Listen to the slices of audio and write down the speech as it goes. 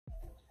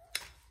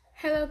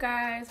Hello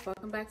guys,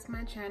 welcome back to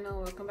my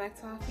channel. Welcome back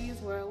to Afi's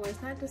world, where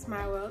it's not just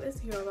my world,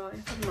 it's your world,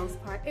 and for the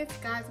most part it's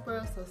God's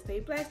world. So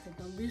stay blessed and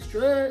don't be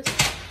stressed.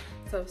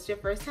 So if it's your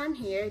first time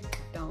here,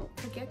 don't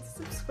forget to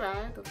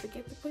subscribe. Don't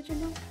forget to put your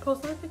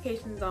post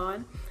notifications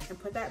on and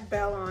put that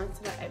bell on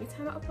so that every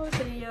time I upload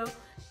a video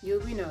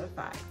you'll be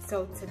notified.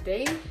 So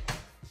today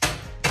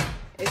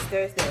is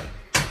Thursday.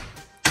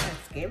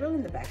 That's Gabriel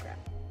in the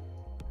background.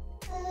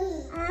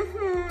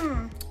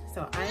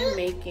 So I am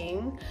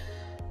making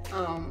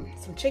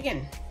some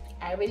chicken.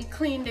 I already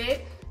cleaned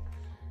it,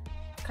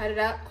 cut it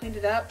up, cleaned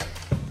it up.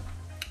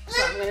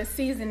 So I'm gonna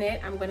season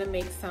it. I'm gonna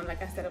make some,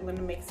 like I said, I'm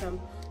gonna make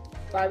some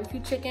barbecue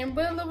chicken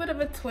with a little bit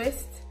of a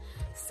twist.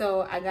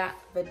 So I got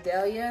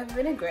Vidalia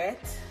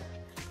vinaigrette.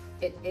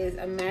 It is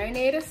a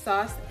marinated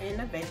sauce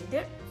and a veggie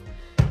dip.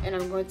 And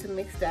I'm going to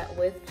mix that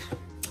with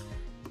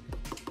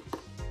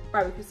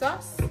barbecue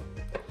sauce,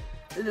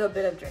 a little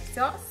bit of dressing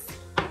sauce,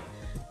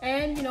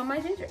 and you know,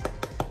 my ginger,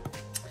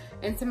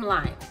 and some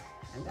lime.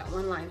 I got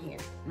one lime here.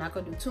 I'm not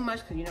gonna do too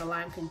much because you know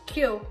lime can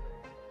kill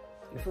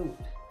your food.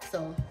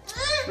 So I'm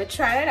gonna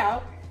try that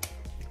out.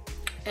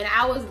 And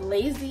I was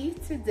lazy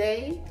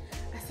today.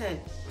 I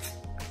said,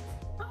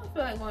 I don't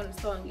feel like going to the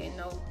store and getting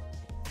no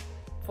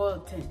foil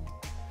tin.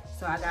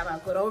 So I got my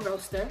good old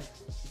roaster.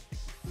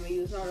 I'm gonna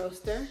use my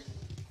roaster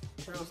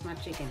to roast my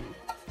chicken.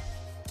 My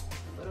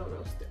good old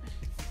roaster.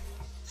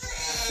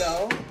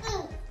 So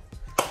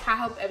I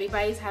hope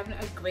everybody's having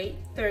a great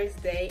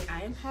Thursday.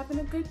 I am having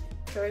a good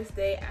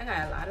Thursday. I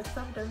got a lot of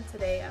stuff done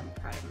today. I'm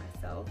proud of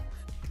myself.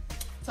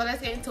 So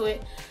let's get into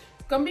it.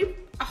 It's gonna be,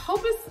 I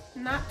hope it's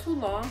not too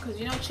long, because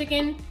you know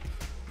chicken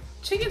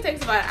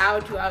takes about an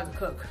hour, 2 hours to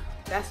cook.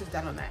 That's just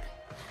done on that.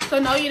 So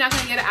no, you're not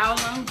gonna get an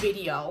hour-long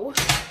video.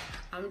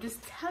 I'm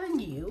just telling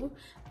you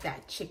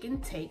that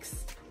chicken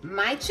takes,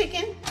 my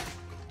chicken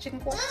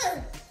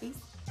quarters,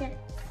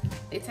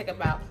 they take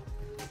about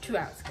 2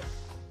 hours to cook.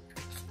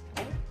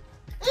 Okay?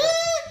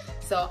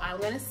 So I'm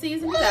gonna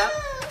season it up.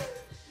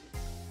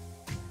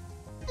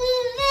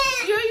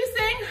 Are you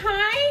saying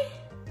hi?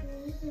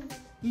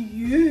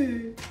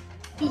 Yeah.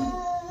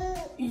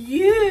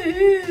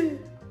 Yeah.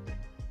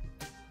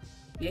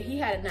 Yeah, he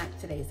had a nap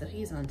today, so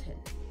he's on 10.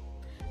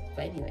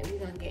 But anyway, we're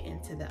gonna get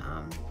into the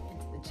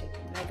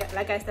chicken.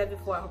 Like I said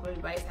before, I hope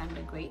everybody's having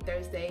a great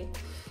Thursday,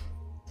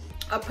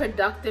 a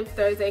productive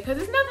Thursday, because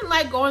it's nothing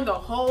like going the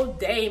whole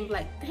day and be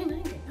like, dang, I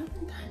ain't get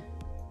nothing done.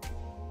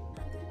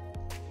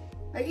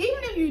 Nothing. Like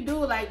even if you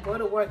do like go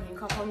to work and you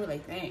come home, you're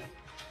like, dang,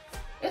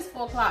 it's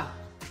 4 o'clock.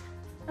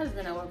 I just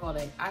been at work all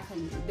day. I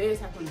can do this,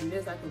 I can do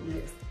this, I can do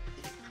this.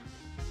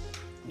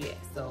 Yeah,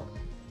 so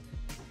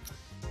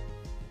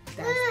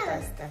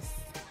that's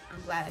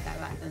I'm glad I got a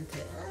lot done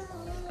today.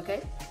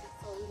 Okay?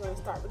 So we're gonna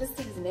start with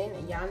the seasoning,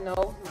 and y'all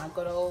know my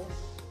good old,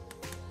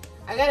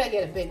 I gotta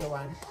get a bigger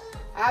one.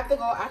 I have to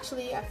go,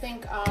 actually I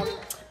think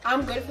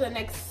I'm good for the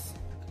next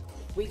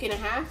week and a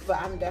half, but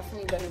I'm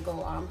definitely gonna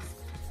go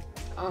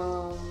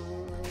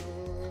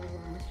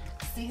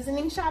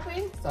seasoning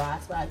shopping. So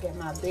that's why I get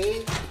my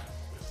big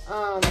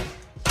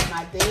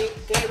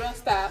Gabriel,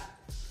 stop.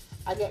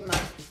 I get my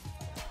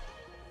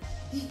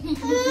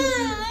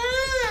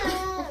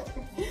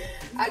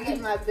I get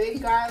my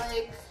big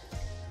garlic,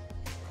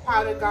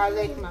 powdered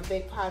garlic, my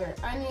big powdered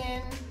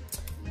onion,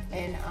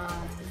 and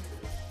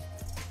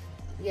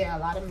yeah, a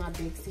lot of my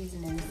big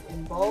seasonings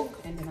in bulk,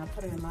 and then I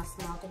put them in my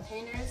small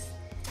containers,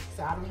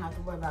 so I don't have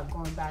to worry about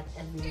going back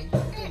every,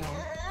 you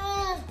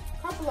know,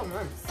 couple of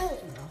months. You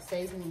know,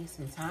 saves me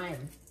some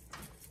time.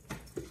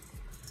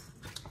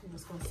 I'm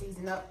just gonna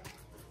season up.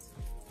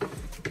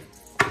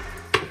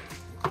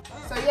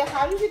 So yeah,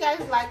 how did you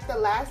guys like the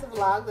last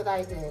vlog that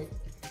I did?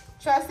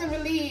 Trust and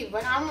believe.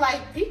 But I'm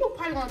like, people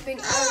probably gonna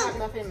think I don't have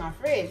nothing in my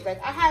fridge.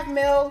 Like I have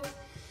milk,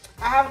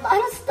 I have a lot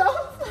of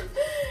stuff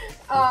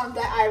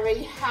that I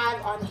already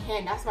have on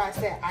hand. That's why I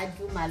said I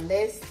do my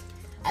list.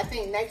 I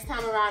think next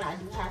time around I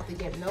do have to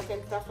get milk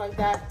and stuff like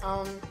that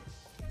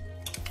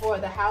for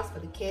the house, for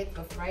the kids.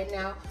 But for right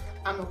now,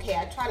 I'm okay.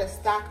 I try to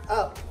stock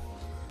up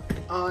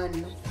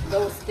on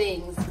those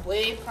things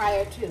way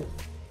prior to.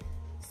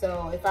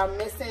 So if I'm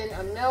missing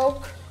a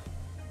milk,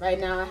 right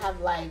now I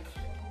have like,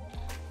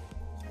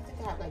 I think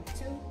I have like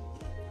 2.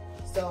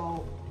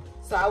 So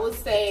I would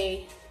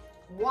say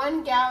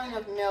 1 gallon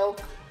of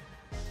milk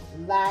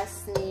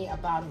lasts me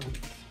about a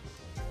week.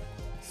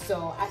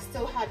 So I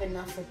still have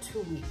enough for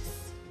 2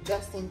 weeks,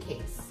 just in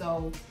case.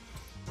 So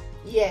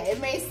yeah, it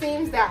may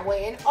seem that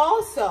way. And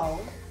also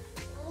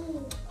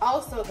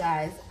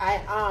guys,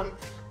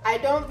 I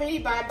don't really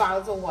buy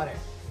bottles of water.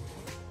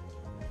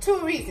 2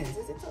 reasons.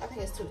 Is it 2? I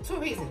think it's 2. 2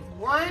 reasons.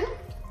 1,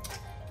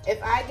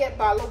 if I get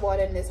bottled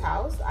water in this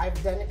house,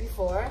 I've done it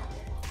before.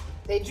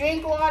 They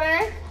drink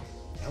water,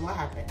 and what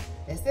happened?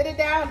 They sit it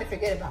down, they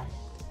forget about it.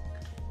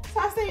 So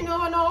I say,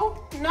 no,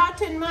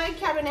 not in my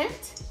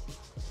cabinet.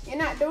 You're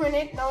not doing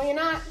it. No, you're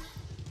not.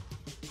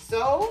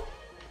 So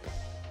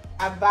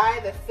I buy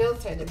the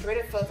filter, the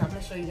Brita filter. I'm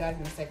gonna show you guys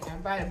in a second. I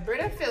buy the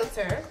Brita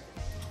filter,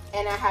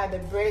 and I have the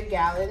Brita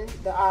gallon,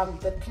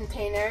 the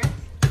container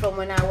from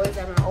when I was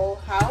at my old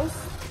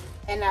house.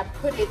 and I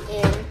put it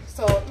in,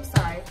 so I'm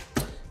sorry,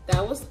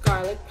 that was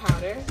garlic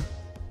powder,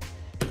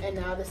 and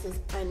now this is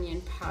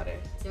onion powder.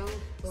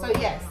 So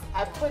yes,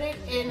 I put it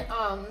in,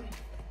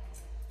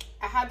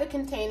 I have the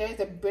container,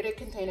 the Brita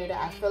container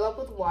that I fill up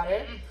with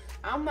water.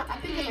 I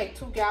think it's like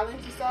 2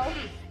 gallons or so,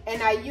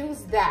 and I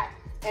use that.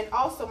 And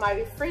also my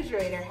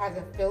refrigerator has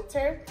a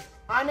filter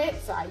on it,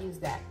 so I use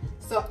that.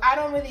 So I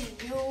don't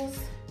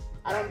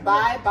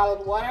buy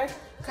bottled water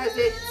because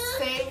it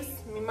saves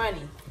me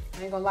money.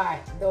 I ain't gonna lie.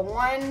 The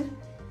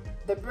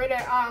Brita,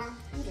 let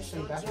me just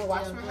show you guys. I'm gonna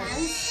wash my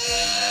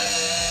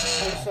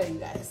hands. Let me show you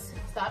guys.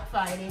 Stop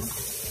fighting.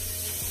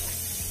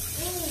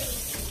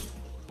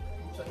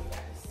 Show you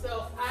guys. So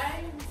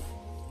I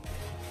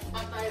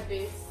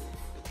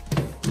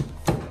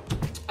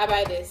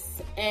buy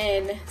this,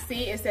 and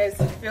see, it says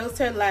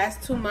filter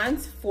lasts 2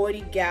 months,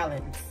 40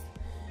 gallons.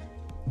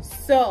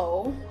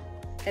 So,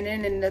 and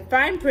then in the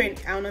fine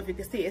print, I don't know if you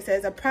can see, it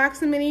says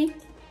approximately,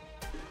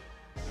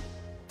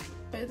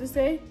 what does it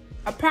say?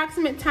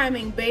 Approximate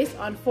timing based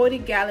on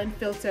 40-gallon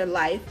filter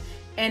life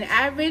and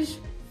average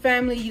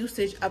family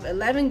usage of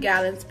 11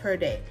 gallons per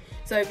day.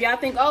 So if y'all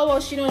think, oh, well,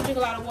 she don't drink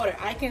a lot of water,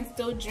 I can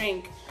still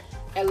drink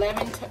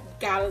 11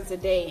 gallons a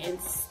day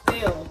and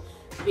still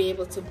be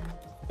able to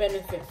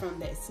benefit from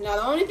this. Now,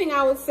 the only thing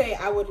I would say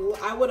I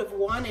would have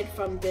wanted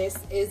from this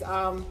is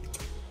I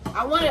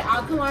wanted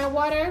alkaline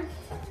water,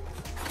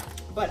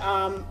 but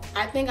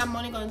I think I'm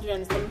only going to do it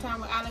in the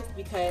summertime with Alex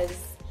because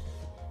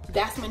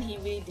that's when he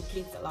really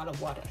depletes a lot of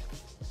water.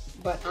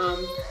 But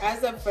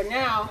as of for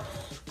now,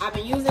 I've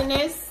been using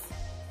this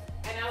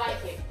and I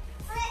like it.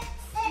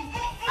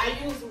 I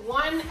use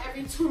one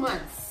every 2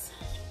 months,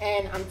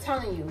 and I'm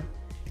telling you,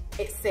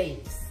 it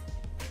saves.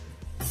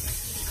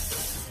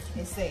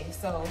 It saves.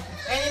 So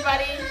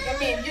anybody, I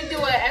mean, if you do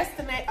an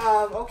estimate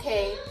of,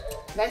 okay,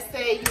 let's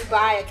say you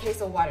buy a case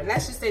of water.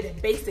 Let's just say the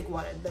basic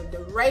water, the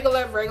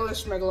regular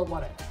schmegular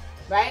water,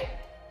 right?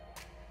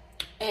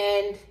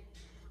 And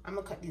I'm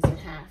gonna cut these in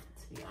half,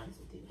 to be honest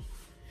with you.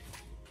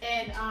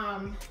 And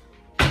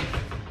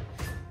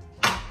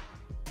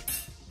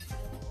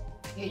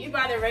yeah, you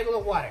buy the regular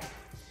water,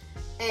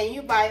 and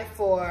you buy it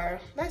for,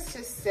 let's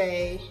just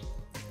say,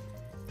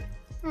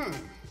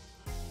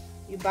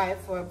 you buy it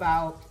for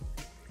about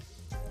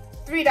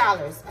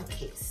 $3 a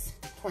case,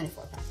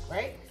 24 pack,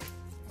 right?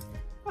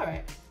 All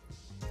right.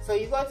 So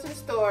you go to the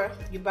store,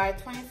 you buy a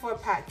 24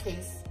 pack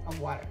case of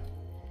water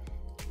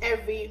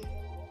every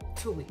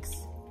 2 weeks,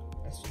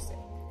 let's just say.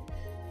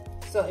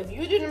 So if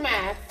you do the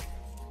math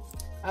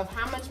of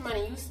how much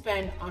money you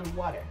spend on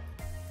water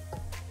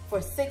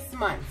for 6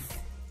 months,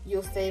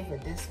 you'll save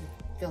with this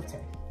filter.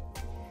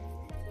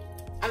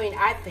 I mean,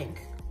 I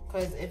think,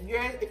 because if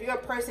you're a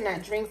person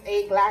that drinks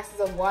 8 glasses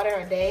of water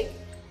a day,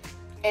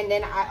 and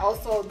then I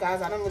also,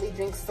 guys, I don't really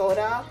drink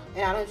soda,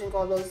 and I don't drink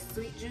all those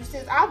sweet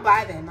juices. I'll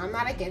buy them. I'm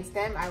not against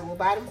them. I will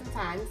buy them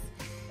sometimes.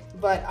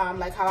 But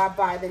like how I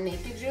buy the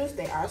naked juice,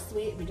 they are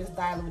sweet. We just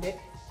dilute it.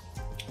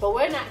 But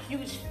we're not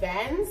huge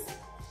fans.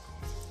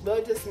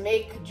 We'll just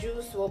make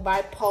juice. We'll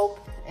buy pulp,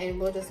 and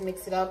we'll just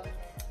mix it up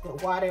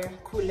with water,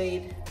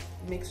 Kool-Aid,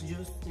 mixed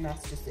juice, and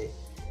that's just it.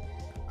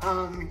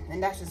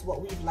 And that's just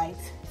what we've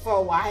liked for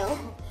a while.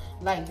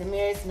 Like,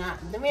 Demir's,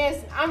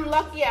 I'm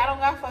lucky I don't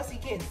got fussy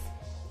kids.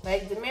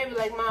 Like, Demir be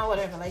like, Mom,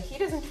 whatever. Like, he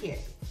doesn't care.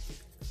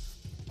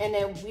 And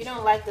then we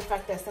don't like the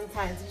fact that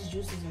sometimes these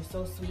juices are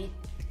so sweet.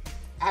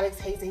 Alex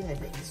hates it. He's like,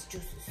 this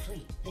juice is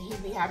sweet. And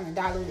he'd be having to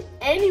dilute it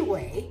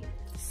anyway.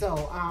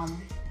 So,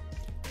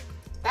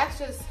 that's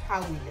just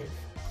how we live.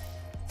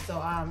 So,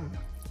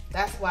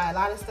 that's why a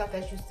lot of stuff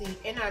that you see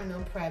in our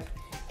meal prep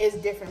is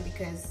different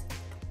because,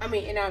 I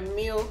mean, in our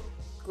meal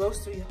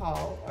grocery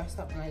haul or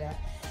something like that,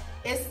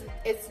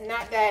 it's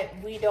not that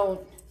we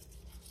don't,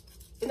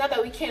 it's not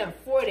that we can't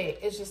afford it,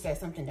 it's just that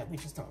something that we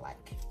just don't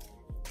like.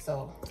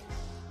 So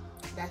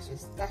that's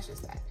just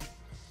that.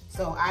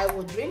 So I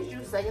will drink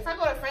juice. Like if I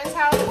go to a friend's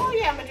house, oh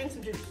yeah, I'm gonna drink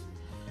some juice.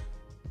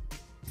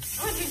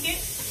 I'm gonna drink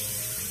it.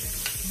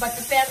 But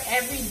to say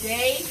every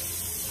day,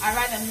 I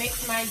rather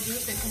mix my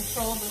juice and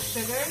control the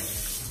sugar,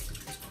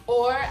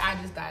 or I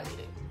just dilute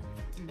it.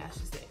 And that's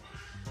just it.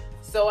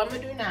 So what I'm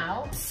gonna do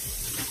now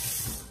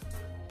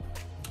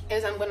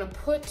is I'm gonna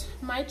put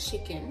my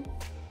chicken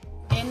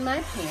in my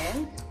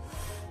pan.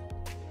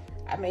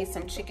 I made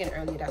some chicken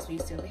earlier, that's what you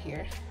see over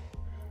here.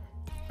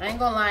 I ain't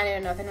gonna line it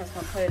or nothing, I'm just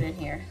gonna put it in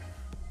here.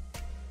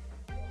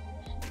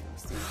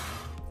 Let's see.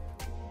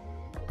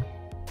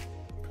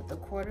 Put the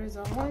quarters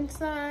on one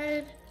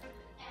side,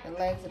 the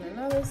legs on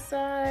another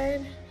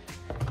side.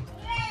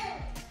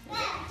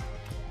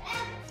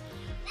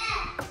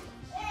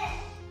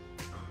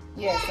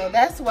 Yeah, so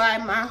that's why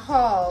my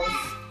hauls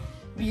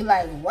be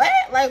like, what?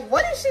 Like,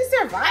 what is she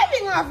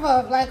surviving off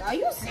of? Like, are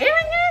you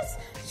serious?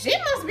 She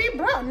must be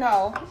broke.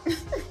 No.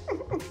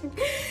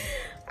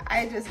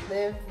 I just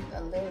live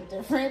a little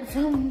different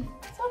from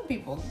some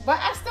people. But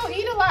I still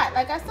eat a lot.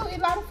 Like, I still eat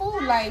a lot of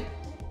food. Like,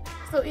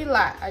 I still eat a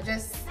lot. I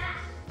just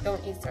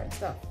don't eat certain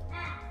stuff.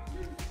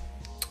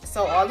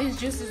 So all these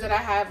juices that I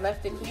have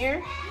left in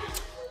here,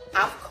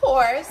 of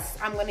course,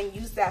 I'm going to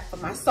use that for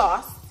my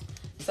sauce.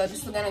 So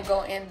this is gonna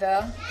go in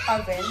the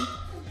oven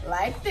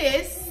like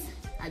this.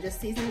 I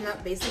just seasoned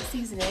up, basic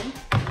seasoning.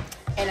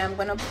 And I'm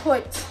gonna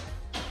put,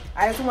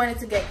 I just want it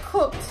to get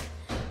cooked.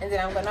 And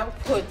then I'm gonna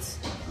put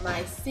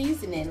my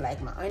seasoning,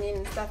 like my onion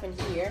and stuff in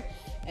here.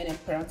 And then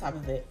put it on top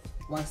of it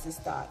once it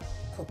starts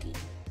cooking,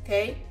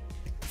 okay?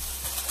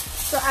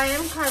 So I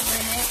am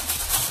covering it.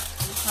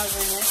 I'm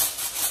covering it.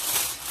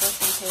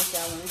 Just in case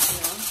y'all want to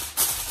know.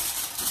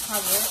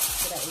 Cover it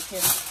so that it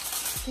can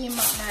steam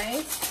up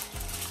nice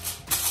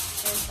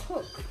and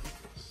cook.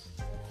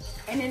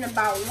 And in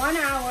about 1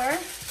 hour,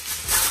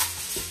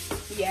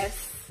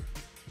 yes,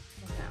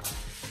 1 hour.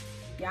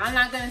 Y'all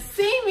not gonna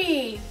see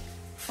me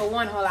for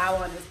 1 whole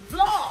hour on this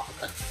vlog,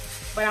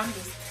 but I'm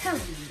just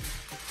telling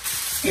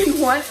you, in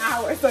 1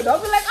 hour. So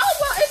don't be like, oh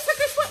well, it took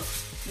us what?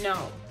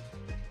 No,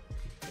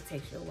 it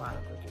takes you a while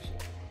to cook your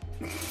shit.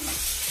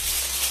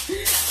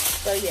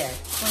 So yeah,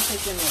 it's gonna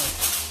take you a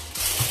minute.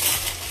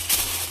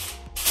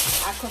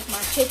 I cook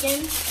my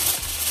chicken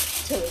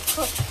till it's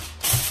cooked.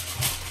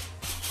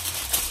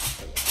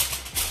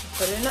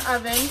 Put it in the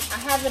oven. I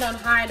have it on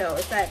high though.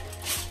 It's at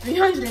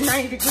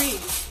 390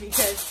 degrees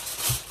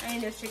because I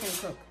need this chicken to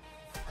cook.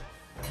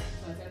 So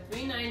it's at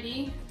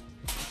 390. I'm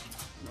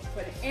gonna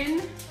put it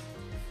in.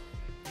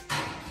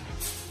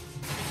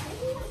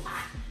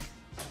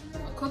 I'm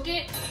gonna cook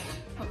it.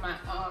 Put my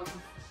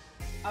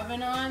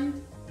oven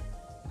on.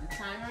 My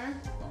timer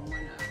for 1 hour.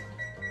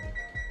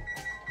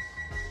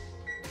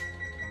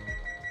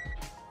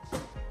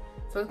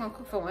 So it's gonna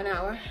cook for 1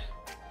 hour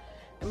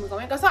and we're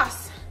gonna make a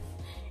sauce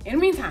in the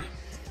meantime.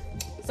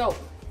 So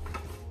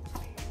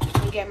I'm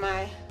gonna get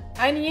my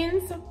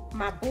onions,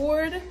 my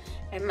board,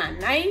 and my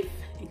knife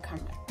and come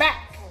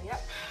back. Oh,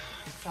 yep.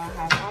 So I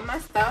have all my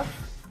stuff.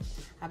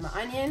 I have my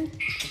onion, I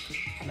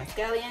have my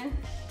scallion,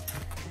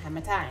 I have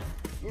my thyme.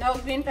 No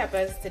green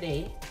peppers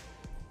today.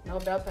 No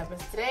bell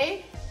peppers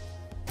today.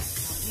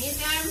 Don't need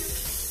them.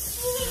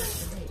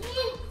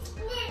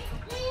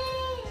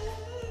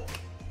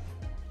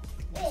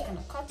 Just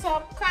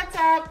gonna cut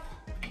up.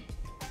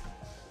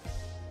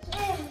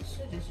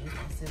 Should just use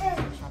my scissors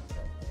and chop it.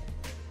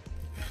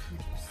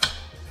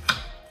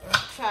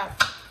 Chop.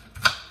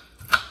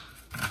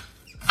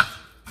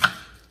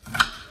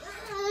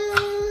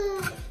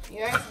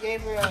 Yes,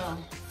 Gabriel.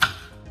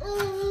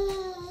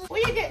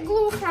 Where you get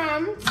glue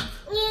from?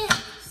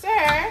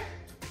 Sir?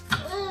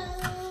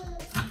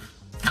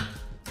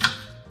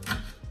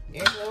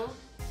 Gabriel?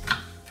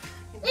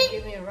 He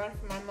give me a run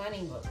for my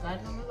money, but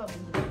God knows I love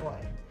him, little boy.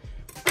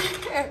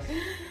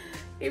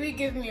 He be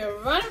giving me a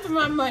run for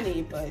my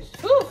money, but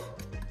whew,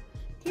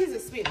 he's a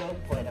sweet little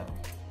boy though.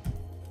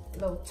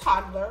 Little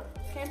toddler.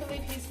 Can't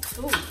believe he's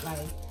 2.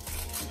 Like,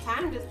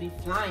 time just be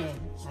flying.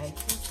 Like,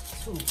 he's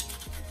 2.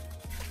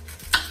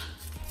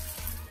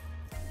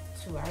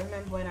 I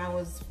remember when I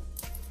was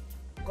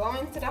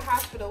going to the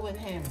hospital with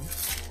him.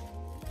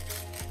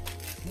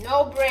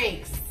 No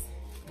breaks.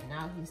 And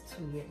now he's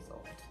 2 years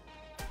old.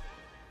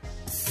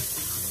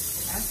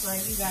 That's why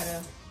you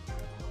gotta,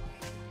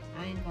 I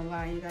ain't gonna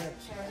lie, you gotta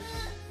cherish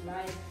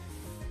life.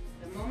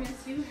 The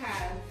moments you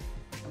have,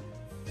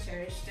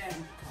 cherish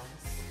them.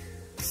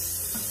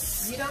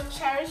 If you don't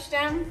cherish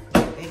them,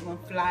 they're gonna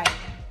fly.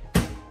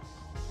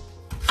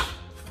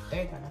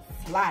 They're gonna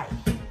fly.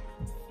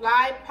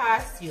 Fly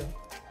past you.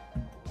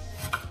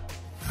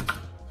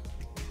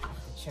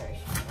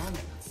 Cherish your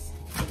moments.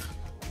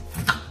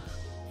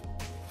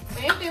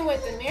 Same thing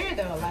with the mirror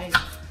though. Like,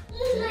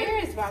 the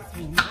mirror is about to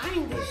be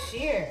 9 this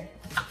year.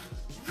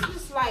 I'm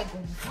just like,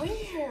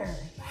 where?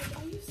 Like,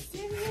 are you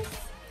serious?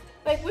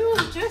 Like, we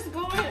was just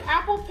going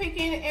apple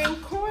picking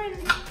and corn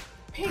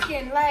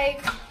picking.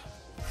 Like,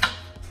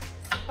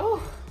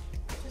 oh,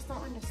 I just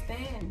don't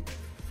understand.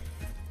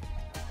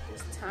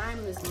 This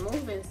time is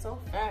moving so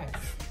fast.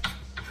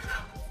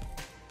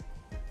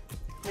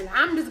 And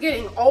I'm just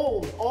getting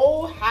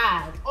old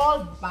hag,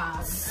 old bag.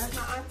 As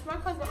my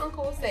cousin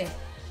uncle would say,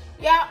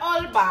 yeah,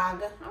 old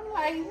bag. I'm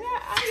like,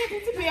 yeah, I'm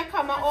getting to be a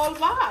old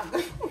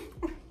bag.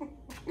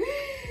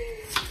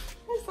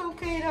 It's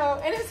okay though.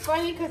 And it's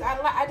funny because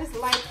I just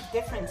like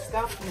different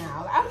stuff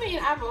now. I mean,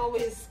 I've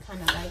always kind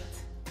of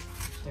liked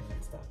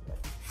different stuff, but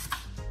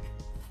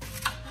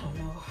I don't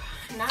know.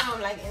 Now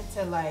I'm like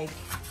into like,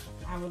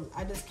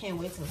 I just can't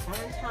wait till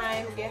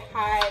summertime, get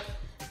hot.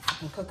 I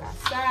can cook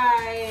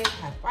outside,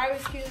 have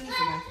barbecues with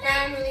my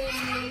family,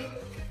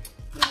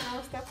 you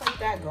know, stuff like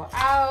that. Go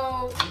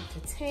out,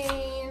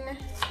 entertain,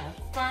 have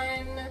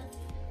fun.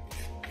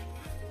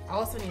 I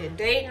also need a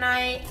date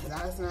night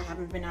because I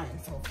haven't been out in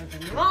so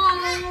freaking long.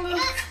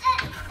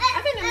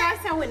 I think the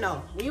last time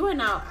we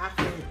went out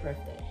after his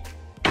birthday,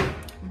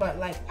 but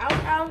like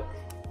out,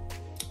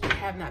 I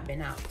have not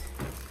been out.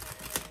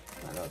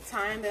 My little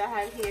time that I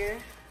have here.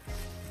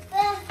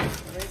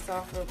 Rinse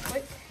off real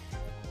quick.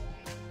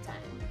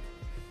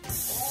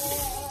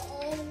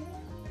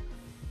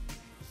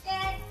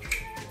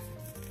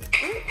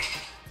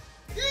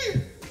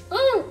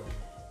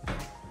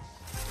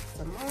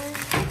 Some more.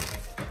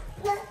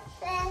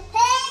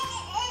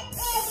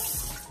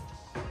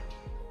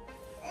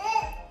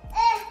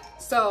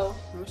 So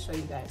I'm gonna show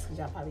you guys. because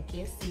y'all probably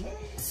can't see.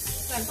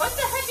 Like, what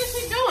the heck is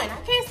she doing?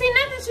 I can't see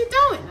nothing she's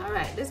doing. All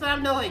right, this is what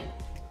I'm doing.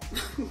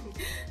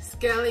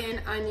 Scallion,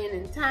 onion,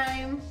 and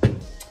thyme.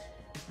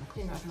 I'll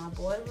clean off my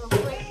bowl real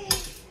quick.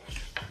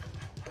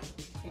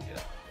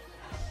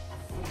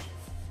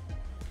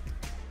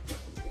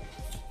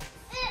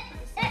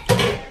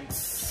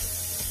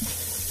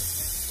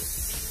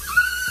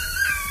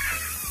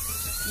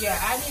 Yeah,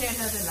 I need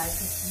another light.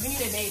 We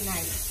need a date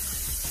night.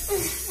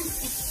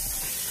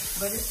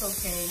 But it's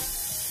okay.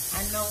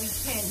 I know we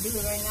can't do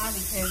it right now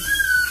because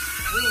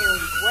we're in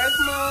work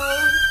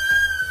mode.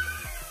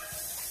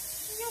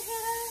 You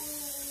hear that?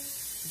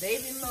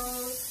 Baby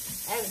mode,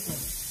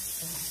 everything.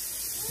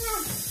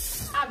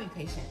 I'll be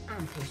patient.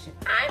 I'm patient.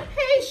 I'm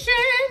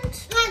patient.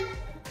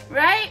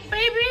 Right,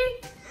 baby?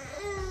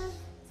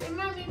 Say,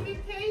 mommy, be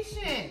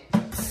patient.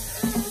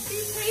 Be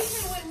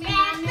patient with me,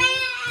 mommy.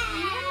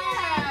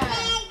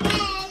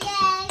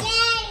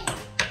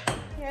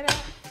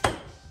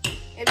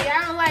 If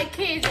y'all don't like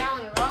kids, y'all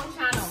on the wrong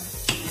channel.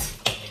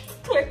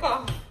 Click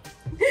off.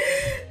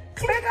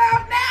 Click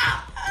off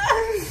now.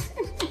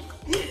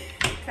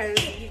 Because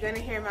you're going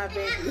to hear my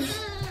baby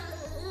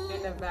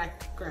in the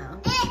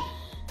background.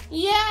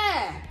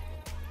 Yeah.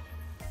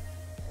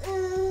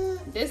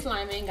 This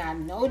lime ain't got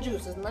no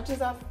juice. As much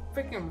as I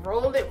freaking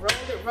rolled it, it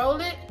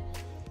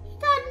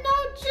got no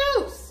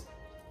juice.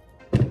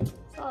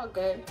 It's all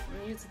good. I'm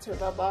going to use it to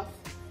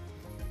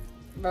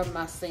rub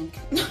my sink.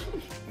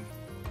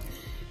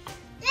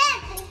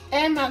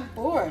 And my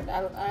board.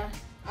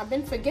 I've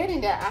been forgetting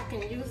that I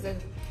can use the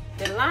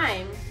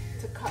lime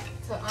to cut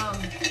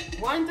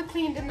one to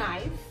clean the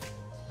knife.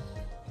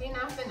 Clean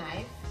off the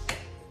knife.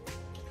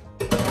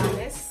 Put on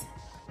this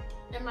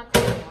and my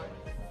cutting board.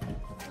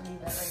 I'll leave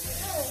that right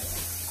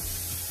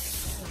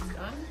there. I'm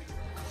done.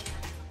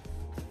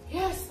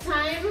 Yes,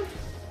 time.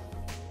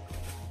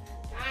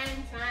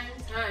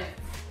 Time.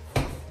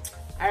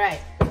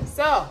 Alright,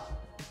 so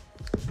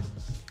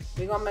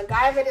we're gonna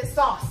MacGyver this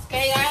sauce,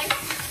 okay guys?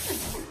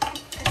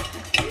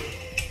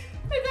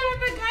 We're gonna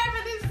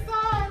MacGyver this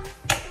sauce.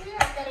 We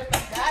are gonna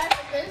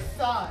MacGyver this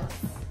sauce.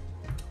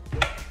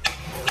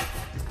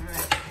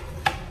 Alright.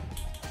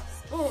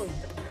 Spoon.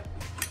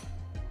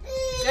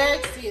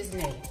 Jerk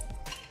seasoning.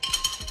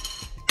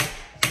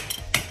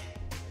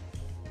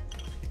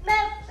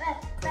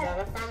 Because I have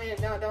a family that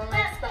don't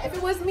like spice. If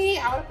it was me, I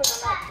would have put a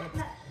lot,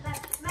 but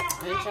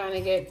I ain't trying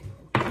to get.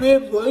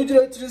 Babe, why you do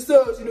that to the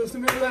sauce? You know,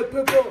 some people like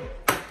pepper.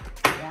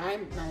 Yeah,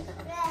 I'm not.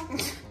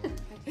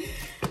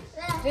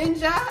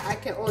 Ginger, I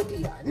can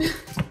OD on.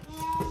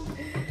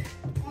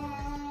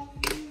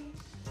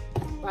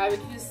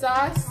 Barbecue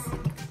sauce.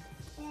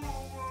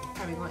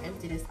 Are we gonna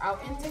empty this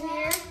out into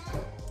here?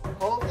 The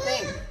whole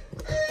thing.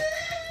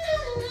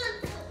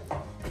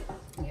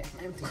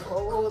 Yeah, empty the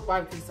whole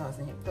barbecue sauce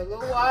in here. Put a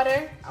little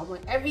water. I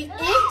want every inch.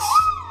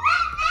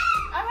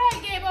 All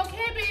right, Gabe.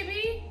 Okay,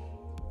 baby.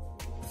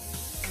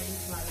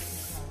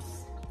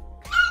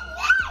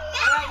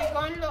 Alright, we're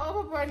going a little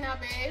overboard now,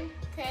 babe.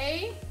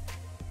 Okay?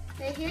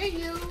 They hear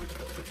you.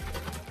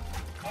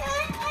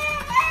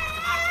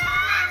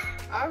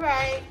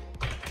 Alright.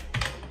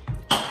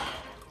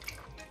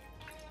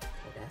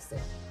 That's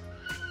it.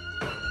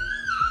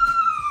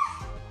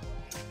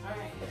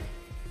 Alright.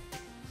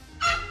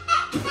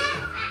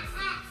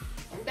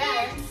 And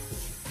then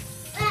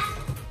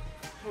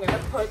I'm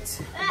gonna put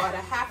about a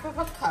half of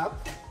a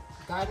cup.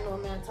 God knows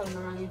me, I'm telling the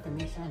wrong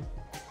information.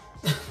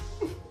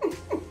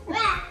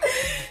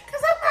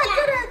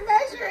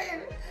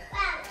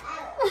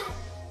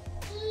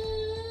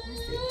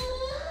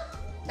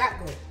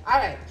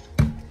 Alright.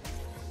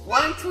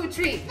 1, 2,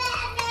 3.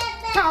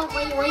 Count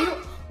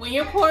when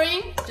you're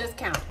pouring, just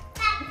count.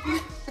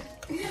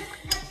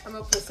 I'm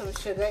gonna put some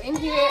sugar in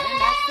here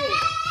and that's it.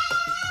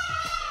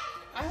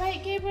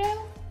 Alright,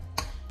 Gabriel.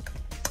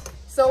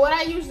 So what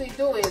I usually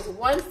do is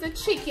once the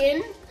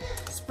chicken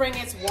spring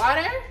its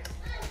water,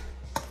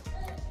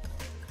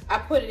 I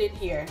put it in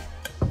here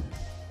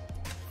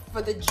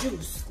for the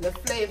juice, the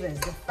flavors,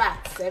 the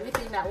fats,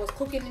 everything that was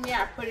cooking in here,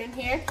 I put in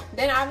here.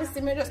 Then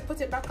obviously I just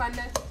put it back on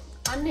there.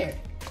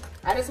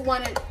 I just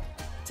wanted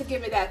to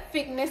give it that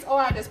thickness, or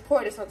I just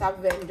pour this on top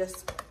of it and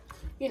just,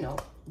 you know,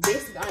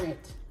 base it on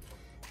it.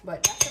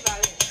 But that's about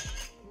it.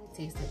 Let me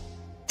taste it.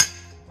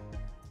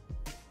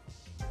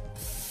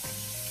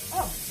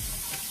 Oh,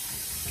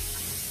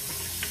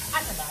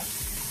 that's not bad.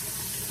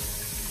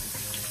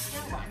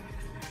 Not bad.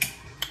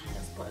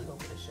 Let's put a little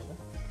bit of sugar.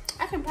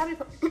 I can probably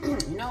put,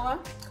 you know what?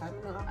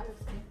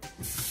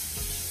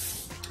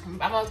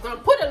 I was gonna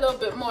put a little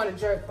bit more to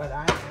jerk, but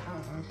I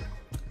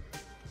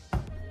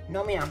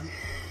no meow.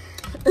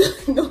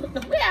 no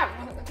meow.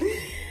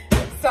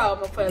 So I'm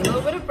gonna put a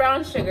little bit of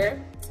brown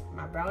sugar,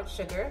 my brown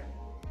sugar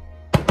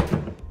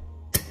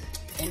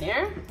in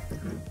there.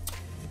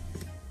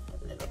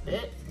 A little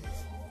bit.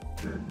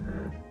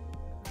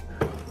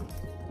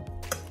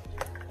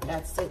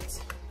 That's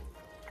it.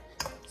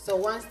 So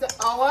once the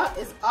hour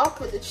is up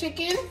with the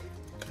chicken,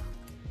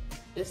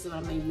 this is what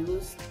I'm gonna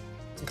use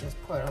to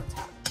just pour it on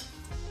top.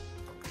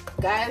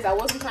 Guys, I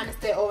wasn't trying to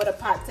stay over the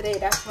pot today.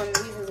 That's one of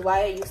the reasons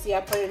why you see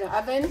I put it in the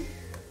oven.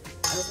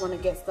 I just want to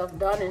get stuff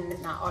done,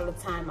 and not all the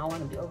time I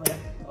want to be over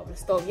the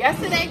stove.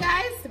 Yesterday,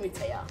 guys, let me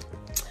tell y'all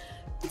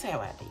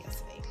what I did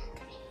yesterday.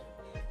 Okay.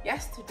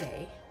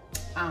 Yesterday,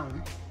 I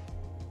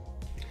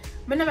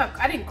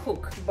didn't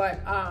cook, but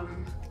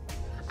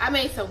I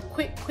made some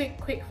quick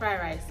fried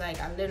rice.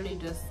 Like, I literally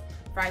just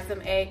fried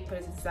some egg, put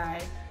it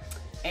aside,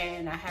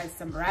 and I had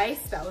some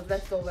rice that was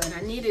left over, and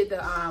I needed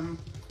the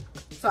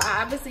so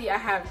I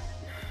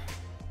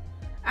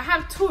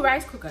have two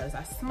rice cookers,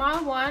 a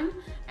small one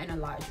and a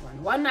large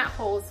one that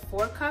holds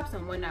 4 cups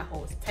and one that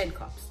holds 10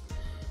 cups.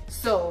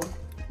 So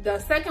the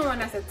second one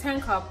that's a 10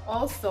 cup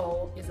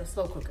also is a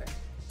slow cooker.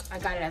 I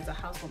got it as a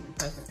housewarming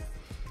present.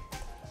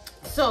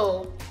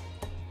 So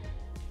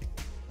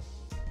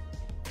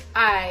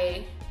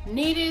I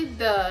needed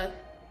the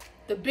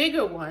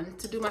bigger one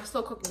to do my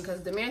slow cooking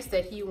because Demir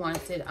said he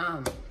wanted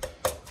I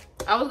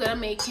was gonna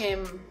make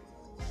him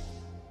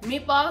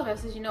meatballs. I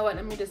said, you know what,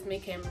 let me just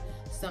make him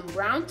some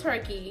ground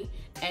turkey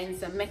and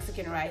some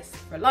Mexican rice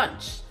for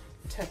lunch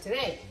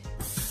today.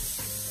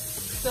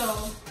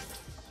 So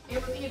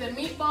it was either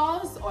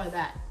meatballs or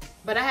that,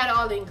 but I had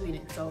all the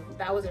ingredients, so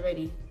that was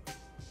already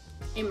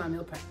in my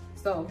meal prep.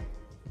 So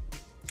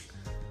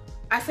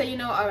I said, you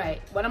know, all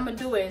right, what I'm gonna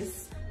do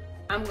is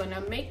I'm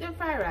gonna make the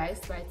fried rice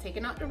by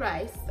taking out the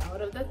rice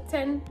out of the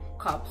 10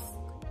 cup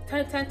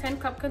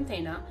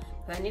container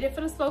that I need it for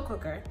the slow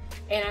cooker,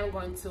 and I'm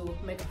going to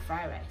make a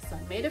fried rice. So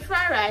I made a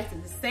fried rice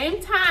at the same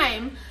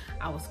time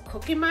I was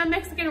cooking my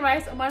Mexican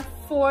rice on my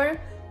 4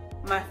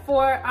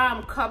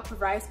 cup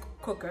rice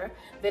cooker.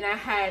 Then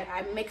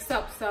I mixed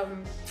up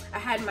some, I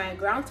had my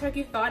ground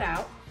turkey thawed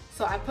out,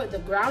 so I put the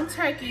ground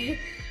turkey,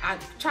 I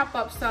chop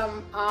up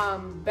some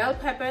bell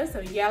peppers,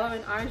 some yellow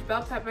and orange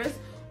bell peppers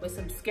with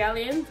some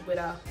scallions with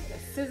a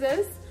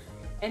scissors,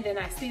 and then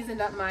I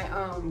seasoned up my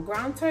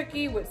ground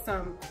turkey with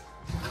some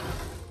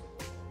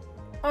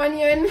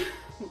onion,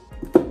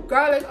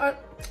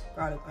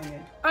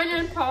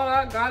 onion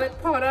powder,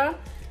 garlic powder,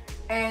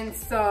 and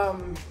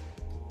some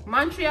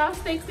Montreal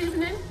steak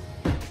seasoning,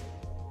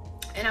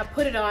 and I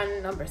put it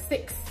on number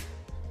 6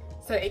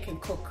 so it can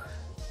cook.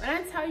 When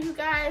I tell you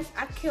guys,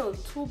 I killed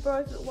 2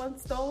 birds with 1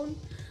 stone.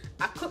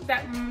 I cooked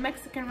that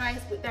Mexican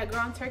rice with that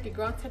ground turkey.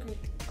 Ground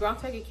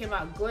turkey came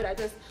out good. I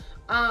just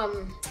I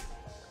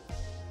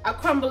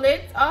crumble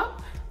it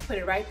up, put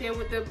it right there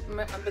with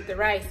the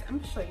rice. I'm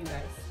gonna show you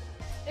guys.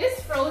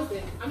 It's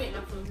frozen. I mean,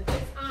 not frozen.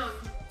 It's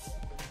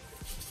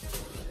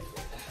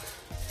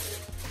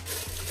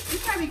you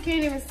probably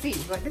can't even see,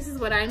 but this is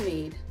what I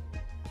made.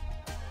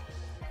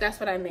 That's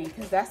what I made,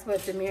 because that's what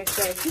Demir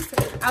said.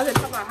 I was gonna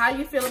talk about how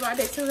you feel about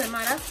this. He said, "Ma,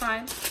 that's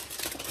fine."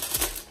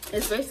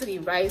 It's basically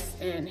rice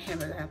and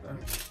hamburger helper.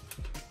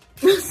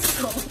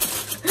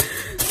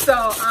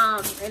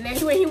 And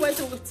then when he went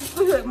to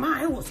he was like,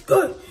 "Ma, it was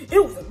good.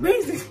 It was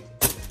amazing."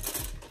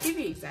 He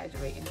be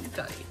exaggerating, I'm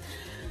telling you.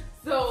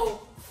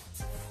 So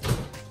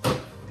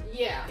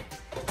yeah,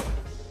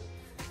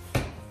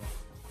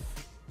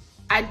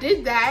 I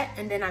did that,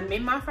 and then I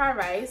made my fried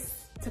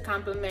rice to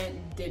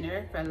complement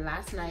dinner for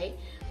last night.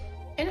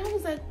 And I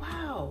was like,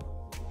 wow,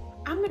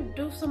 I'm gonna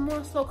do some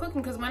more slow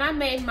cooking, because when I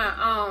made my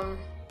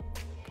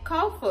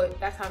cold foot,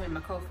 that's how I made my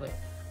cold foot.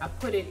 I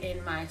put it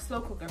in my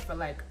slow cooker for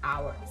like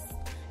hours,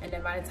 and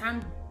then by the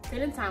time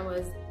dinner time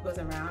was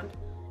around,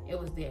 it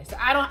was there. So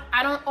I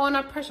don't own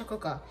a pressure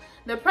cooker.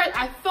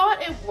 I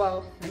thought it,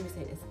 well, let me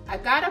say this. I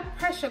got a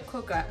pressure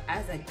cooker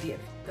as a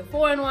gift, the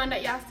 4-in-1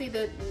 that y'all see,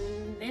 the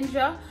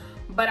Ninja,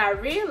 but I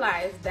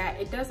realized that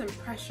it doesn't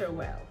pressure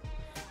well.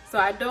 So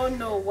I don't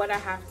know what I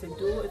have to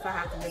do, if I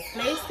have to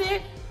replace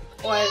it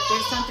or if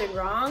there's something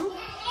wrong,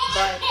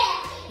 but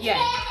yeah.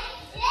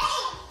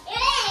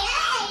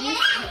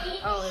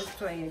 Oh, it's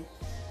playing.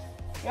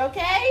 You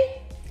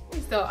okay?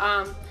 So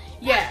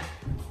yeah,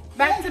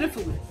 back to the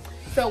food.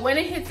 So when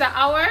it hits the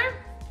hour,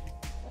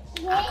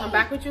 I'll come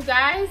back with you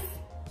guys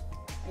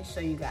and show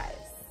you guys.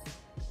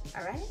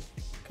 All right?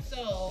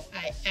 So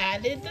I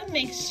added the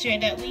mixture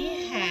that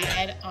we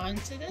had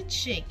onto the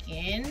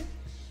chicken.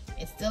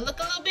 It still look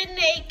a little bit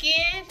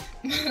naked,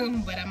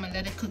 but I'm gonna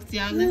let it cook. See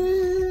how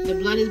the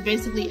blood is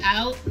basically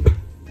out.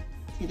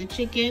 See the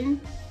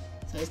chicken?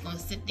 So it's gonna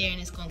sit there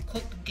and it's gonna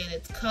cook to get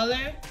its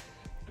color.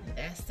 And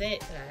that's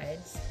it,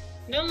 guys.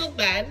 Don't look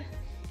bad.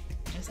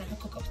 Just have to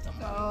cook up some.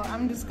 So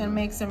I'm just gonna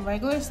make some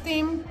regular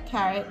steamed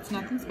carrots,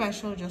 nothing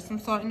special, just some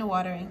salt in the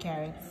water and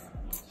carrots.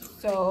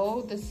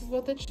 So this is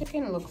what the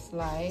chicken looks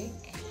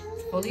like.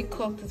 It's fully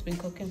cooked. It's been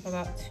cooking for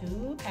about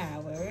 2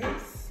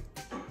 hours.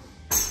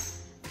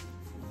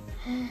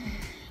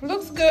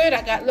 Looks good.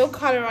 I got a little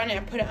color on it.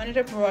 I put it under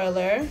the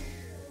broiler. I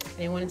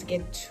didn't want it to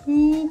get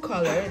too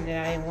colored, and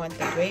then I didn't want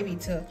the gravy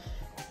to,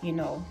 you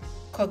know,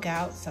 cook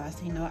out. So I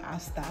said, you know, I'll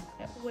stop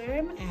at where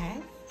I'm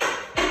at.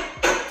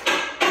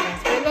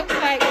 That's what it looks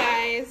like,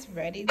 guys.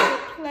 Ready to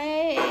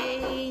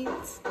plate.